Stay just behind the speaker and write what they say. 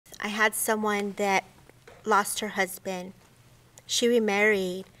I had someone that lost her husband. She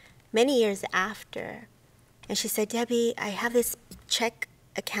remarried many years after. And she said, Debbie, I have this check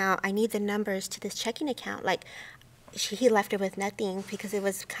account. I need the numbers to this checking account. Like, he left her with nothing because it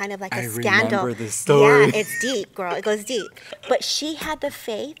was kind of like a scandal. I remember this story. Yeah, it's deep, girl. It goes deep. But she had the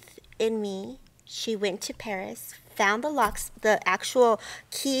faith in me. She went to Paris, found the locks, the actual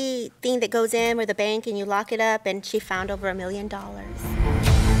key thing that goes in where the bank and you lock it up, and she found over $1 million.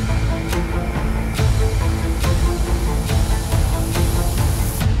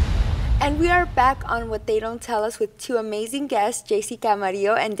 And we are back on What They Don't Tell Us with two amazing guests, JC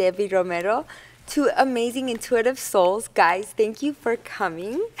Camarillo and Debbie Romero. Two amazing intuitive souls. Guys, thank you for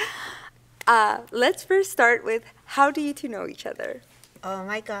coming. Let's first start with, how do you two know each other? Oh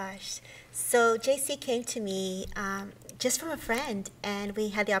my gosh. So JC came to me just from a friend, and we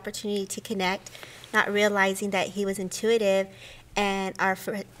had the opportunity to connect, not realizing that he was intuitive, and our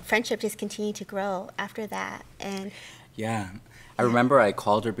friendship just continued to grow after that. And yeah. I remember I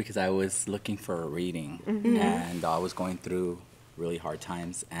called her because I was looking for a reading, and I was going through really hard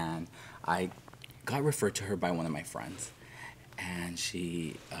times, and I got referred to her by one of my friends, and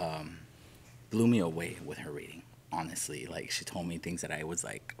she blew me away with her reading, honestly. Like, she told me things that I was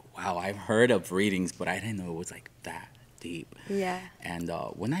like, wow, I've heard of readings, but I didn't know it was like that deep. Yeah. And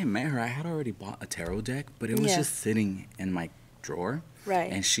when I met her, I had already bought a tarot deck, but it was just sitting in my drawer.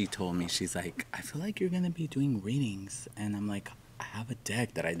 Right. And she told me, she's like, I feel like you're going to be doing readings. And I'm like, I have a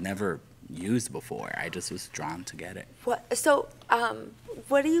deck that I'd never used before. I just was drawn to get it. What? So,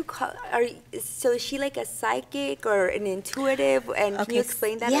 what do you call? So is she like a psychic or an intuitive? And can you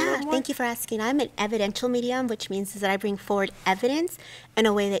explain that a little more? Yeah, thank you for asking. I'm an evidential medium, which means is that I bring forward evidence in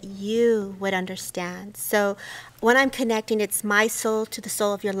a way that you would understand. So when I'm connecting, it's my soul to the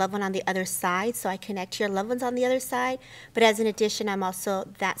soul of your loved one on the other side. So I connect to your loved ones on the other side. But as an addition, I'm also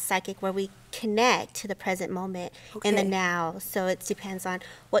that psychic where we connect to the present moment in the now. So it depends on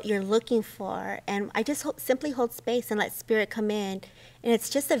what you're looking for. And I just simply hold space and let spirit come in. And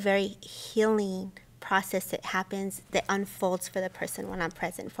it's just a very healing process that happens, that unfolds for the person when I'm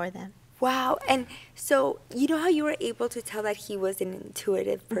present for them. Wow. And so, you know how you were able to tell that he was an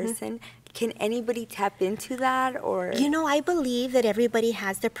intuitive person? Can anybody tap into that, or? You know, I believe that everybody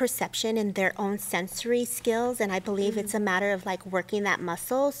has their perception and their own sensory skills, and I believe it's a matter of like working that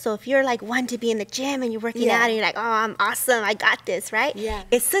muscle. So if you're like one to be in the gym and you're working out and you're like, oh, I'm awesome, I got this, right? Yeah.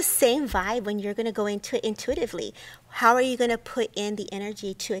 It's the same vibe when you're going to go into it intuitively. How are you going to put in the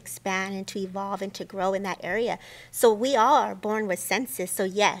energy to expand and to evolve and to grow in that area? So we all are born with senses. So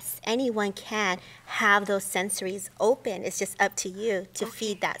yes, anyone can have those sensories open. It's just up to you to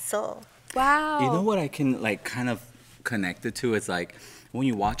feed that soul. Wow. You know what I can like kind of connect it to is like when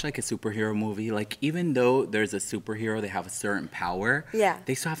you watch like a superhero movie, like even though there's a superhero, they have a certain power,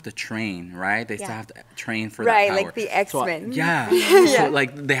 they still have to train, right? They still have to train for that power. Right, like the X-Men. So, so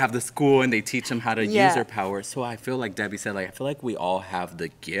like they have the school and they teach them how to use their power. So I feel like Debbie said, like I feel like we all have the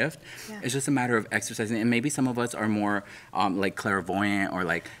gift. It's just a matter of exercising. And maybe some of us are more like clairvoyant or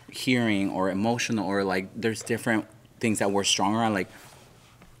like hearing or emotional, or like there's different things that we're stronger on. Like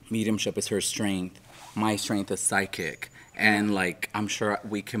mediumship is her strength. My strength is psychic. And like, I'm sure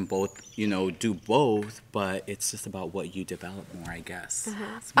we can both, you know, do both, but it's just about what you develop more, I guess.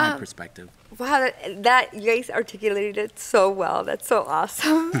 It's my perspective. Wow, that you guys articulated it so well. That's so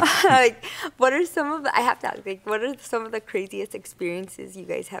awesome. Like, what are some of the, I have to ask, like, what are some of the craziest experiences you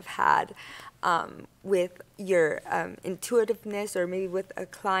guys have had with your intuitiveness, or maybe with a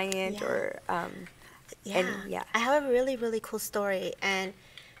client, or, I have a really, really cool story, and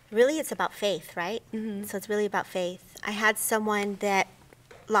really it's about faith, right? So it's really about faith. I had someone that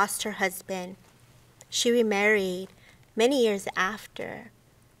lost her husband. She remarried many years after.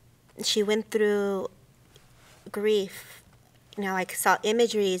 She went through grief. You know, I saw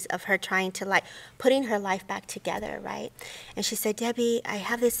imageries of her trying to like putting her life back together, right? And she said, Debbie, I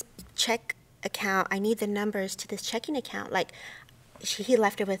have this check account. I need the numbers to this checking account. Like, he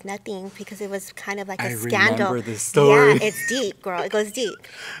left her with nothing because it was kind of like a scandal. I remember this story. Yeah, it's deep, girl. It goes deep.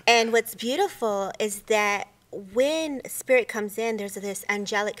 And what's beautiful is that when spirit comes in, there's this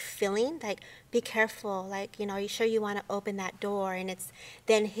angelic feeling, like, be careful, like, you know, are you sure you want to open that door? And it's,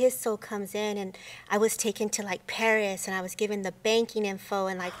 then his soul comes in, and I was taken to like Paris, and I was given the banking info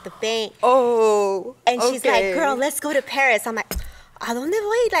and like the bank. And she's like, girl, let's go to Paris. I'm like, ¿a dónde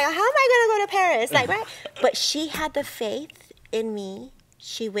voy? Like, how am I going to go to Paris? Like, right? But she had the faith in me.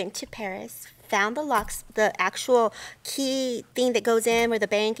 She went to Paris, found the locks, the actual key thing that goes in where the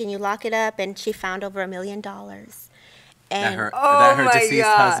bank and you lock it up, and she found over $1 million. And that her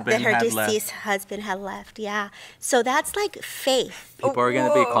deceased husband had left. Yeah. So that's like faith. People are going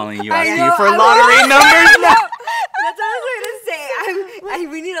to be calling you, asking you for lottery numbers. That's what I was going to say.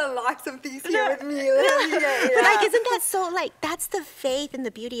 We need to lock some things here with me. But like, isn't that so, like, that's the faith and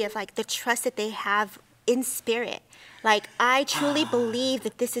the beauty of like the trust that they have in spirit. Like, I truly believe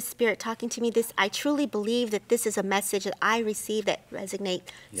that this is spirit talking to me. I truly believe that this is a message that I received that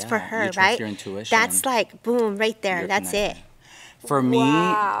resonates for her, you trust right? your intuition. That's like, boom, right there. That's it. For me,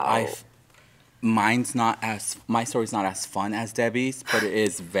 my story's not as fun as Debbie's, but it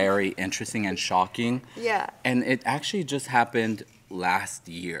is very interesting and shocking. Yeah. And it actually just happened last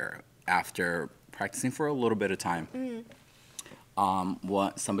year after practicing for a little bit of time.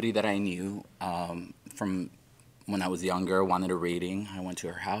 Somebody that I knew from when I was younger wanted a reading. I went to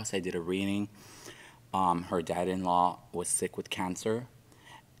her house. I did a reading. Her dad-in-law was sick with cancer,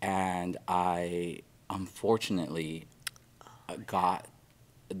 and I unfortunately got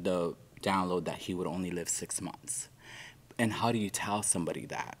the download that he would only live 6 months. And how do you tell somebody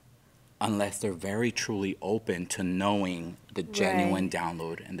that unless they're very truly open to knowing the genuine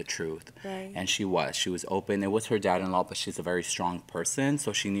download and the truth? And she was open. It was her dad-in-law, but she's a very strong person,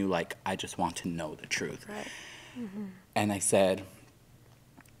 so she knew, like, I just want to know the truth. And I said,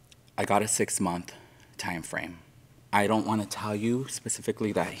 I got a 6-month time frame. I don't want to tell you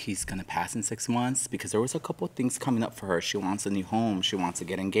specifically that he's going to pass in 6 months, because there was a couple of things coming up for her. She wants a new home. She wants to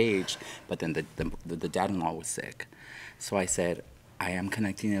get engaged. But then the dad-in-law was sick. So I said, I am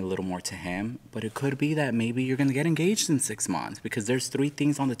connecting it a little more to him, but it could be that maybe you're going to get engaged in 6 months, because there's 3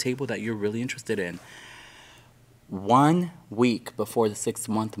 things on the table that you're really interested in. 1 week before the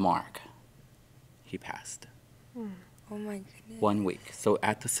 6-month mark, he passed. Oh my goodness. 1 week. So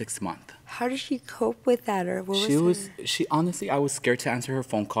at the 6th month. How did she cope with that, or what She honestly, I was scared to answer her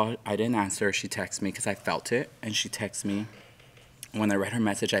phone call. I didn't answer. She texted me because I felt it, and she texted me. When I read her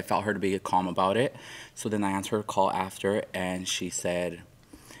message, I felt her to be calm about it. So then I answered her call after, and she said,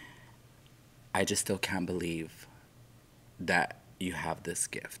 I just still can't believe that you have this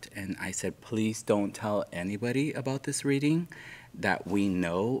gift. And I said, please don't tell anybody about this reading that we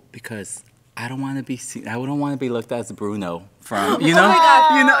know, because I don't want to be seen. I wouldn't want to be looked at as Bruno from, you know,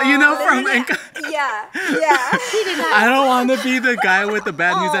 from. Yeah. I don't want to be the guy with the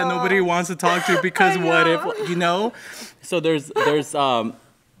bad news that nobody wants to talk to, because what if, you know? So there's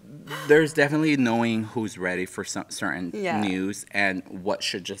definitely knowing who's ready for certain news and what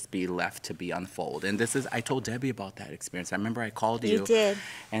should just be left to be unfold. And I told Debbie about that experience. I remember I called you. You did.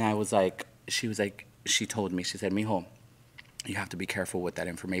 And I was like, she told me, she said, Mijo, you have to be careful with that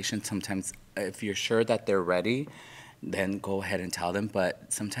information. Sometimes if you're sure that they're ready, then go ahead and tell them.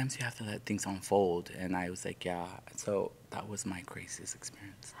 But sometimes you have to let things unfold. And I was like, yeah. So that was my craziest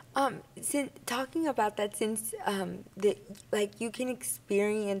experience. Since talking about that, since you can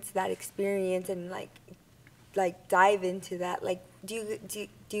experience that experience and like dive into that. Like, do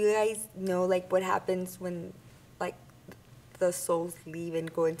you guys know like what happens when like the souls leave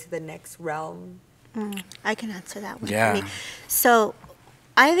and go into the next realm? I can answer that one. Yeah. For me. So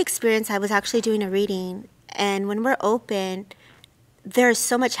I've experienced, I was actually doing a reading, and when we're open, there's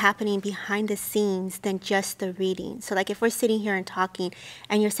so much happening behind the scenes than just the reading. So like if we're sitting here and talking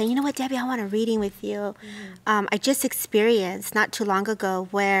and you're saying, you know what, Debbie, I want a reading with you. I just experienced not too long ago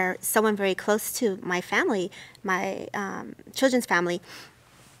where someone very close to my family, my children's family,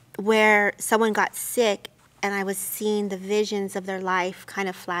 where someone got sick, and I was seeing the visions of their life kind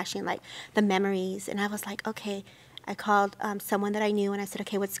of flashing, like the memories. And I was like, okay, I called someone that I knew, and I said,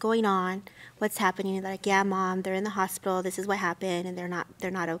 okay, what's going on? What's happening? And they're like, yeah, Mom, they're in the hospital. This is what happened, and they're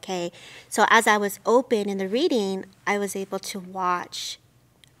not okay. So as I was open in the reading, I was able to watch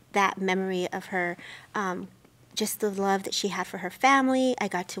that memory of her, just the love that she had for her family. I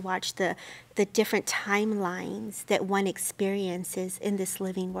got to watch the different timelines that one experiences in this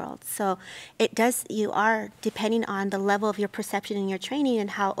living world. So it does, you are, depending on the level of your perception and your training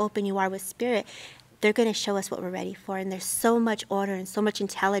and how open you are with spirit, they're going to show us what we're ready for. And there's so much order and so much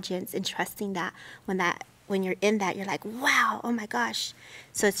intelligence in trusting that when you're in that, you're like, wow, oh my gosh.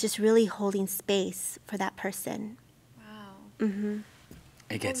 So it's just really holding space for that person. Wow. Mm-hmm.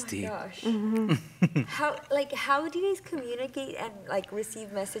 It gets deep. Gosh. Mm-hmm. How do you guys communicate and like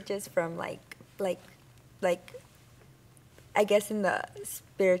receive messages from like I guess in the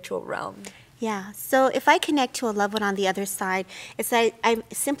spiritual realm? Yeah. So if I connect to a loved one on the other side, it's like I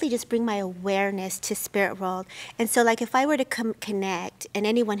simply just bring my awareness to spirit world. And so like if I were to connect, and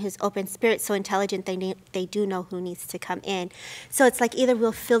anyone who's open spirit, so intelligent, they do know who needs to come in. So it's like either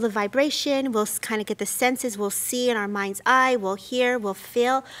we'll feel the vibration, we'll kind of get the senses, we'll see in our mind's eye, we'll hear, we'll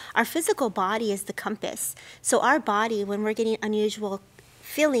feel. Our physical body is the compass. So our body, when we're getting unusual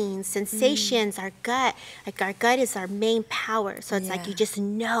feelings, sensations, our gut is our main power. So it's like you just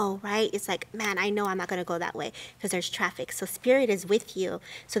know, right? It's like, man, I know I'm not going to go that way because there's traffic. So spirit is with you.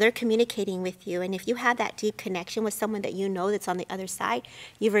 So they're communicating with you. And if you have that deep connection with someone that you know that's on the other side,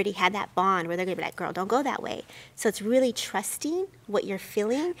 you've already had that bond where they're going to be like, girl, don't go that way. So it's really trusting what you're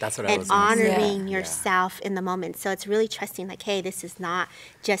feeling and honoring yourself in the moment. So it's really trusting like, hey, this is not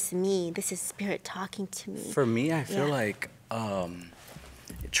just me. This is spirit talking to me. For me, I feel like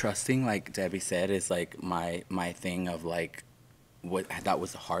trusting, like Debbie said, is like my thing of like what that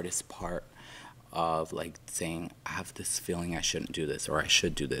was the hardest part of like saying I have this feeling I shouldn't do this or I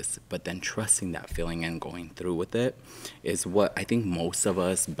should do this, but then trusting that feeling and going through with it is what I think most of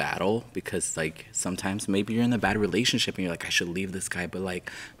us battle, because like sometimes maybe you're in a bad relationship and you're like, I should leave this guy, but like,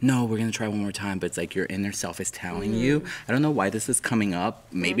 no, we're gonna try one more time. But it's like your inner self is telling you. I don't know why this is coming up.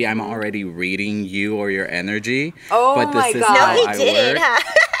 Maybe I'm already reading you or your energy. Oh, but this my is God. how No, he I didn't. work.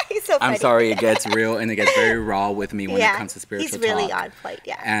 Huh? He's so funny. I'm sorry, it gets real and it gets very raw with me when it comes to spiritual he's really talk. on point,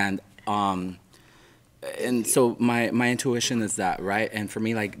 And so my intuition is that, right? And for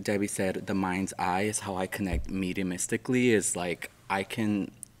me, like Debbie said, the mind's eye is how I connect mediumistically, is like I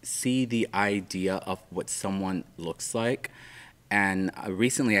can see the idea of what someone looks like. And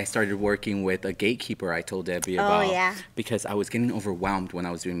recently I started working with a gatekeeper I told Debbie about. Because I was getting overwhelmed when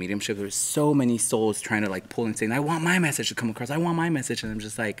I was doing mediumship. There were so many souls trying to like pull and saying, I want my message to come across. I want my message. And I'm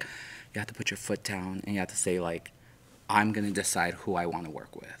just like, you have to put your foot down and you have to say like, I'm going to decide who I want to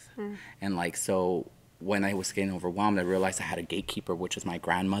work with. And like, so when I was getting overwhelmed, I realized I had a gatekeeper, which is my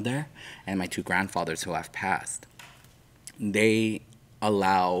grandmother and my two grandfathers who have passed. They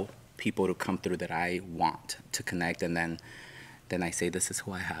allow people to come through that I want to connect, and then I say, this is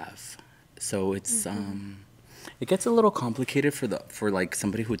who I have. So it's it gets a little complicated for like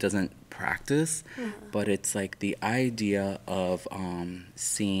somebody who doesn't practice, but it's like the idea of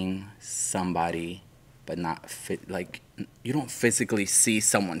seeing somebody but not fit, like you don't physically see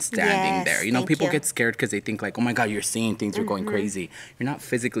someone standing there. You know, people get scared because they think like, oh my God, you're seeing things, you're going crazy. You're not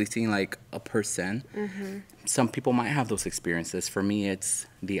physically seeing like a person. Some people might have those experiences. For me, it's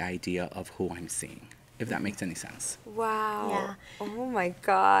the idea of who I'm seeing, if that makes any sense. Wow. Yeah. Oh my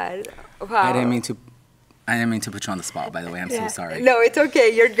God. Wow. I didn't mean to put you on the spot, by the way. I'm so sorry. No, it's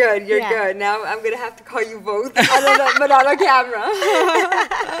okay. You're good. You're good. Now I'm going to have to call you both, but on a camera.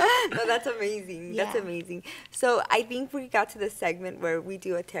 No, that's amazing. That's amazing. So I think we got to the segment where we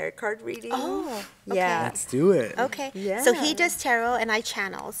do a tarot card reading. Oh, okay. Yeah. Let's do it. Okay. Yeah. So he does tarot and I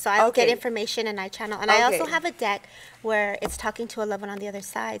channel. So I'll get information and I channel. And I also have a deck where it's talking to a loved one on the other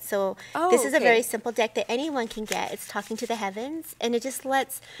side. So this is a very simple deck that anyone can get. It's talking to the heavens, and it just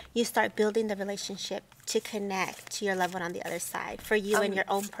lets you start building the relationship to connect to your loved one on the other side for you and your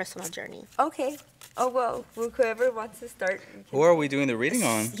own personal journey. Okay. Oh, well, whoever wants to start. Who are we doing the reading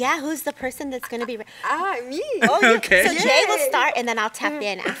on? Yeah, who's the person that's going to be... Me. Oh, yeah. Okay. So Jay will start, and then I'll tap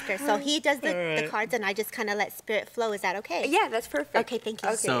in after. So he does the cards, and I just kind of let spirit flow. Is that okay? Yeah, that's perfect. Okay, thank you.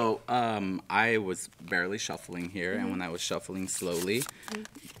 Okay. So I was barely shuffling here, and when I was shuffling slowly,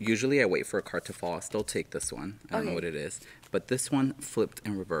 usually I wait for a card to fall. I'll still take this one. I don't know what it is. But this one flipped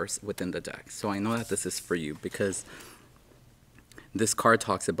in reverse within the deck. So I know that this is for you because this card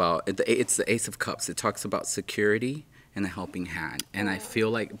talks about, it's the Ace of Cups. It talks about security and a helping hand. And I feel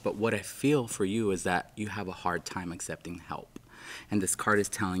like, but what I feel for you is that you have a hard time accepting help. And this card is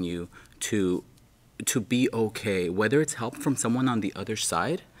telling you to be okay, whether it's help from someone on the other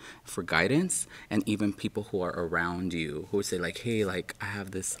side for guidance, and even people who are around you who say like, hey, like I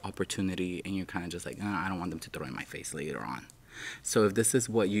have this opportunity, and you're kind of just like, I don't want them to throw it in my face later on. So if this is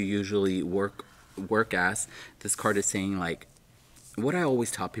what you usually work as, this card is saying like, what I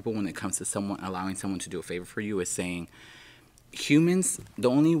always tell people when it comes to allowing someone to do a favor for you is saying, humans, the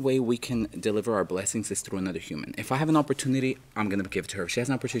only way we can deliver our blessings is through another human. If I have an opportunity, I'm going to give it to her. If she has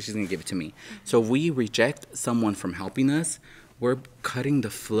an opportunity, she's going to give it to me. So if we reject someone from helping us, we're cutting the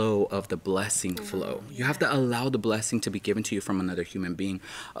flow of the blessing flow. You have to allow the blessing to be given to you from another human being.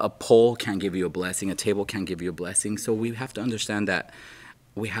 A pole can't give you a blessing. A table can't give you a blessing. So we have to understand that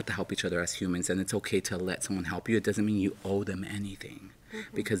we have to help each other as humans, and it's okay to let someone help you. It doesn't mean you owe them anything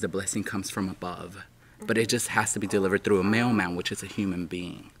because the blessing comes from above. But it just has to be delivered through a mailman, which is a human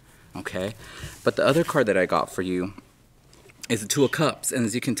being, okay? But the other card that I got for you is the Two of Cups. And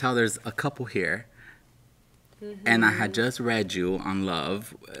as you can tell, there's a couple here. And I had just read you on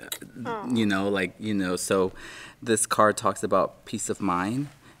love, so this card talks about peace of mind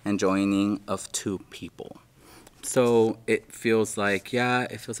and joining of two people. So it feels like,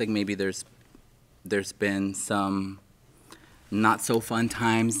 maybe there's been some not so fun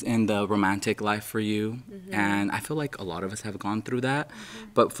times in the romantic life for you. And I feel like a lot of us have gone through that.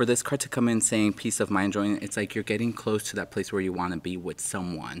 But for this card to come in saying peace of mind, joining, it's like you're getting close to that place where you want to be with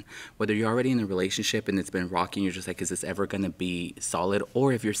someone. Whether you're already in a relationship and it's been rocking, you're just like, is this ever going to be solid?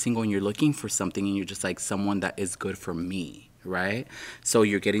 Or if you're single and you're looking for something and you're just like, someone that is good for me. Right? So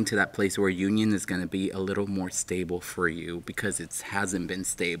you're getting to that place where union is going to be a little more stable for you because it hasn't been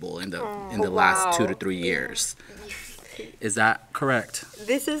stable in the last 2 to 3 years. Is that correct?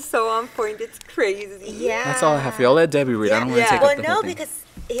 This is so on point. It's crazy. Yeah. That's all I have for you. I'll let Debbie read. I don't want to take up the whole thing. Because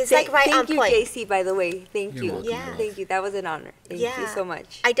he's like right on point. Thank you, JC, by the way. Thank you. Welcome, love. Thank you. That was an honor. Thank you so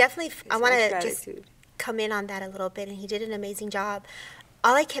much. I want to just come in on that a little bit, and he did an amazing job.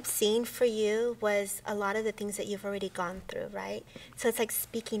 All I kept seeing for you was a lot of the things that you've already gone through, right? So it's like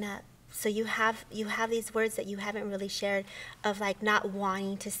speaking up. So you have these words that you haven't really shared of like not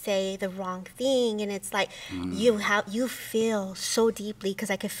wanting to say the wrong thing, and it's like you feel so deeply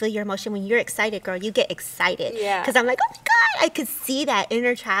because I could feel your emotion when you're excited, girl. You get excited, because I'm like, oh my God, I could see that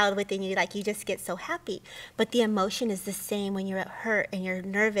inner child within you, like you just get so happy. But the emotion is the same when you're hurt and you're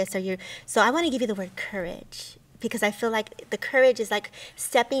nervous So I want to give you the word courage. Because I feel like the courage is like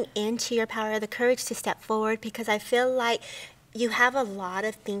stepping into your power, the courage to step forward, because I feel like you have a lot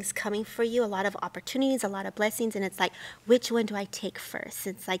of things coming for you, a lot of opportunities, a lot of blessings, and it's like, which one do I take first?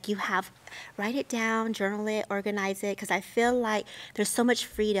 It's like write it down, journal it, organize it, because I feel like there's so much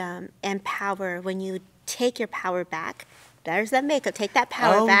freedom and power when you take your power back. There's that makeup, take that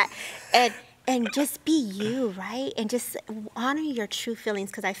power back, and just be you, right? And just honor your true feelings,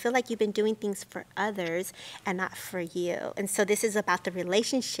 because I feel like you've been doing things for others and not for you. And so this is about the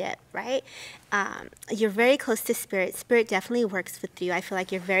relationship, right? You're very close to Spirit. Spirit definitely works with you. I feel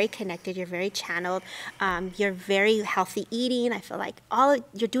like you're very connected. You're very channeled. You're very healthy eating. I feel like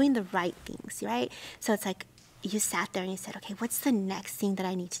you're doing the right things, right? So it's like you sat there and you said, okay, what's the next thing that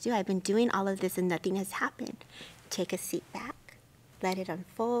I need to do? I've been doing all of this and nothing has happened. Take a seat back. Let it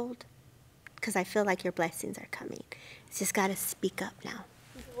unfold. Because I feel like your blessings are coming. You just got to speak up now.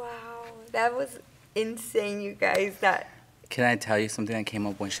 Wow. That was insane, you guys. Can I tell you something that came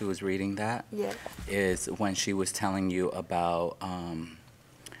up when she was reading that? Yeah. Is when she was telling you about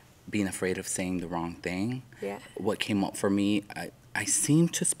being afraid of saying the wrong thing. Yeah. What came up for me, I seem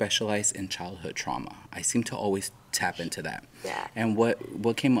to specialize in childhood trauma. I seem to always tap into that. Yeah. And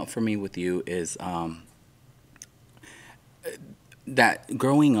what came up for me with you is that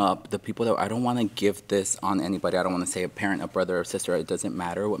growing up, the people that I don't want to give this on anybody. I don't want to say a parent, a brother, or sister. It doesn't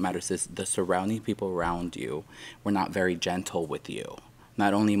matter. What matters is the surrounding people around you were not very gentle with you.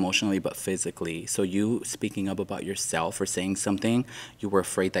 Not only emotionally, but physically. So you speaking up about yourself or saying something, you were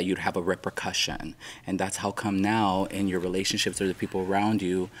afraid that you'd have a repercussion. And that's how come now in your relationships or the people around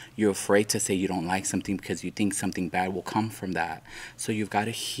you, you're afraid to say you don't like something because you think something bad will come from that. So you've got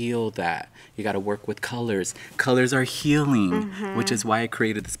to heal that. You got to work with colors. Colors are healing, which is why I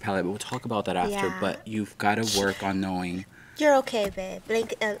created this palette. But we'll talk about that after. Yeah. But you've got to work on knowing. You're okay,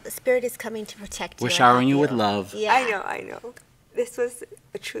 babe. Spirit is coming to protect you. We're showering you with love. Yeah. I know. This was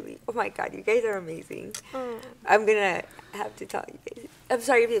a truly, oh my God, you guys are amazing. I'm going to have to tell you guys. I'm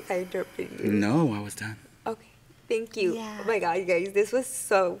sorry if I interrupted you. No, I was done. Okay, thank you. Yeah. Oh my God, you guys, this was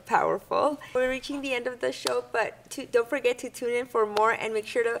so powerful. We're reaching the end of the show, but don't forget to tune in for more and make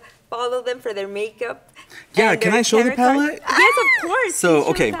sure to follow them for their makeup. Yeah, can I show the palette? Yes, of course. So,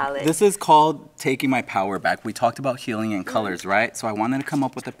 okay, this is called Taking My Power Back. We talked about healing and colors, right? So I wanted to come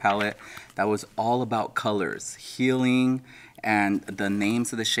up with a palette that was all about colors, healing. And the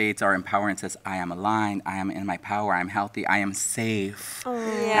names of the shades are empowering. It says, I am aligned, I am in my power, I am healthy, I am safe. Oh,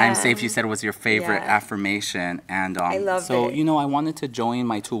 yeah. I am safe, you said, was your favorite affirmation. And I love so, it. I wanted to join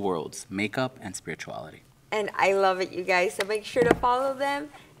my two worlds, makeup and spirituality. And I love it, you guys. So make sure to follow them.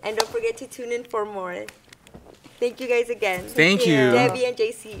 And don't forget to tune in for more. Thank you guys again. Thank you. Debbie and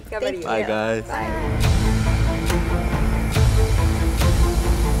JC Camarillo. Bye, guys. Bye.